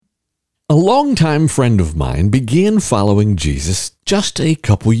A longtime friend of mine began following Jesus just a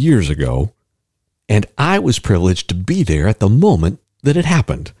couple years ago, and I was privileged to be there at the moment that it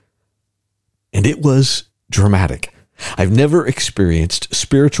happened. And it was dramatic. I've never experienced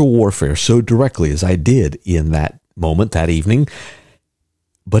spiritual warfare so directly as I did in that moment, that evening.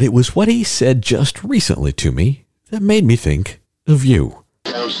 But it was what he said just recently to me that made me think of you.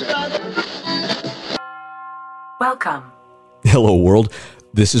 Welcome. Hello, world.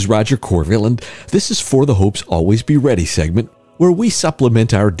 This is Roger Corville, and this is For the Hope's Always Be Ready segment, where we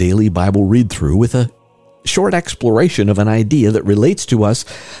supplement our daily Bible read-through with a short exploration of an idea that relates to us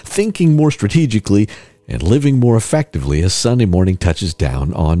thinking more strategically and living more effectively as Sunday morning touches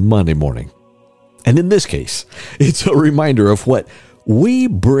down on Monday morning. And in this case, it's a reminder of what we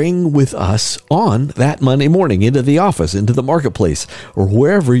bring with us on that Monday morning into the office, into the marketplace, or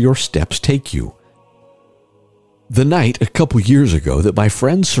wherever your steps take you. The night a couple years ago that my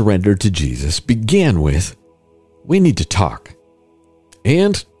friend surrendered to Jesus began with, we need to talk.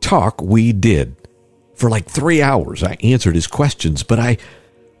 And talk we did. For like 3 hours, I answered his questions, but I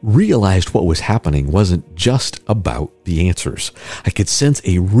realized what was happening wasn't just about the answers. I could sense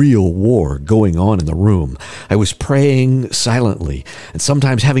a real war going on in the room. I was praying silently, and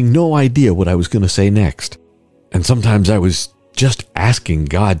sometimes having no idea what I was going to say next. And sometimes I was just asking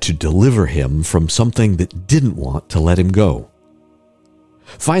God to deliver him from something that didn't want to let him go.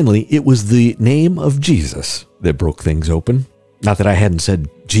 Finally, it was the name of Jesus that broke things open. Not that I hadn't said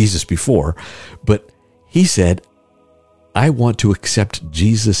Jesus before, but he said, I want to accept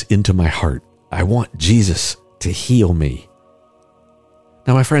Jesus into my heart. I want Jesus to heal me.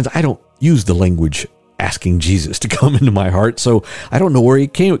 Now, my friends, I don't use the language asking Jesus to come into my heart, so I don't know where he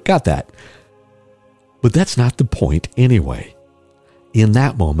got that. But that's not the point anyway. In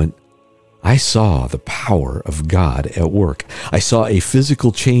that moment, I saw the power of God at work. I saw a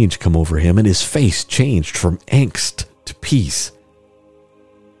physical change come over him, and his face changed from angst to peace.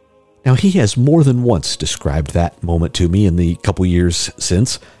 Now, he has more than once described that moment to me in the couple years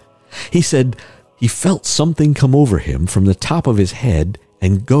since. He said he felt something come over him from the top of his head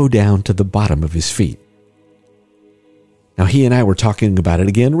and go down to the bottom of his feet. Now, he and I were talking about it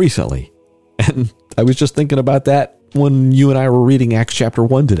again recently, and I was just thinking about that when you and I were reading Acts chapter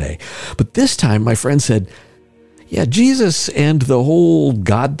 1 today. But this time, my friend said, yeah, Jesus and the whole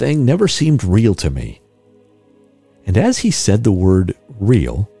God thing never seemed real to me. And as he said the word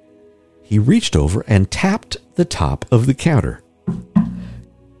real, he reached over and tapped the top of the counter.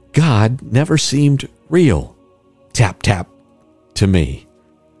 God never seemed real. Tap, tap, to me.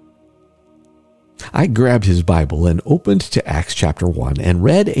 I grabbed his Bible and opened to Acts chapter 1 and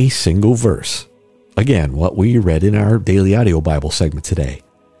read a single verse. Again, what we read in our daily audio Bible segment today.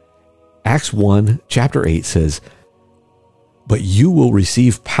 Acts 1, chapter 8 says, But you will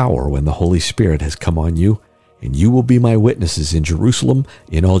receive power when the Holy Spirit has come on you, and you will be my witnesses in Jerusalem,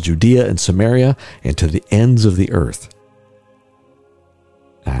 in all Judea and Samaria, and to the ends of the earth.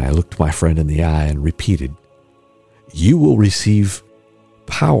 And I looked my friend in the eye and repeated, You will receive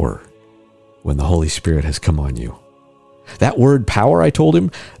power when the Holy Spirit has come on you. That word power, I told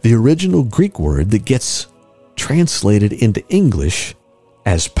him, the original Greek word that gets translated into English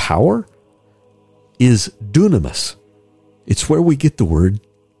as power is dunamis. It's where we get the word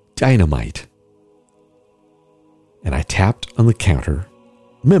dynamite. And I tapped on the counter,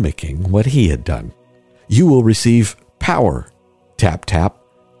 mimicking what he had done. You will receive power, tap, tap,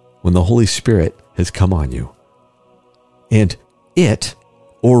 when the Holy Spirit has come on you. And it,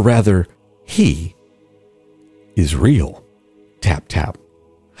 or rather, he, is real, tap, tap.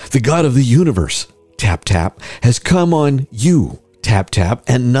 The God of the universe, tap, tap, has come on you, tap, tap,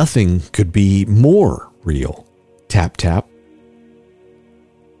 and nothing could be more real, tap, tap.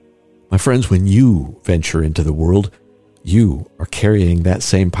 My friends, when you venture into the world, you are carrying that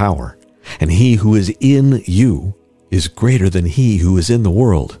same power, and he who is in you is greater than he who is in the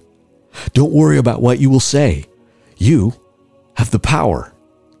world. Don't worry about what you will say. You have the power,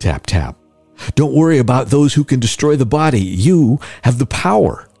 tap, tap. Don't worry about those who can destroy the body. You have the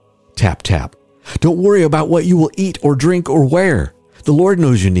power, tap, tap. Don't worry about what you will eat or drink or wear. The Lord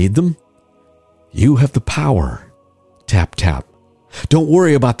knows you need them. You have the power, tap, tap. Don't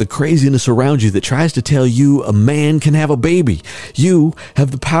worry about the craziness around you that tries to tell you a man can have a baby. You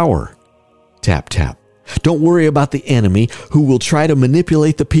have the power, tap, tap. Don't worry about the enemy who will try to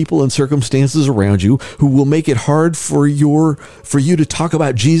manipulate the people and circumstances around you, who will make it hard for you to talk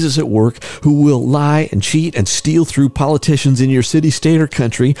about Jesus at work, who will lie and cheat and steal through politicians in your city, state, or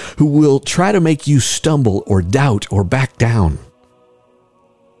country, who will try to make you stumble or doubt or back down.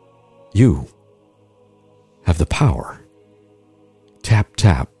 You have the power. Tap,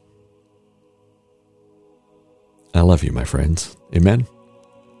 tap. I love you, my friends. Amen.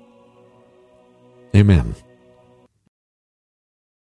 Amen.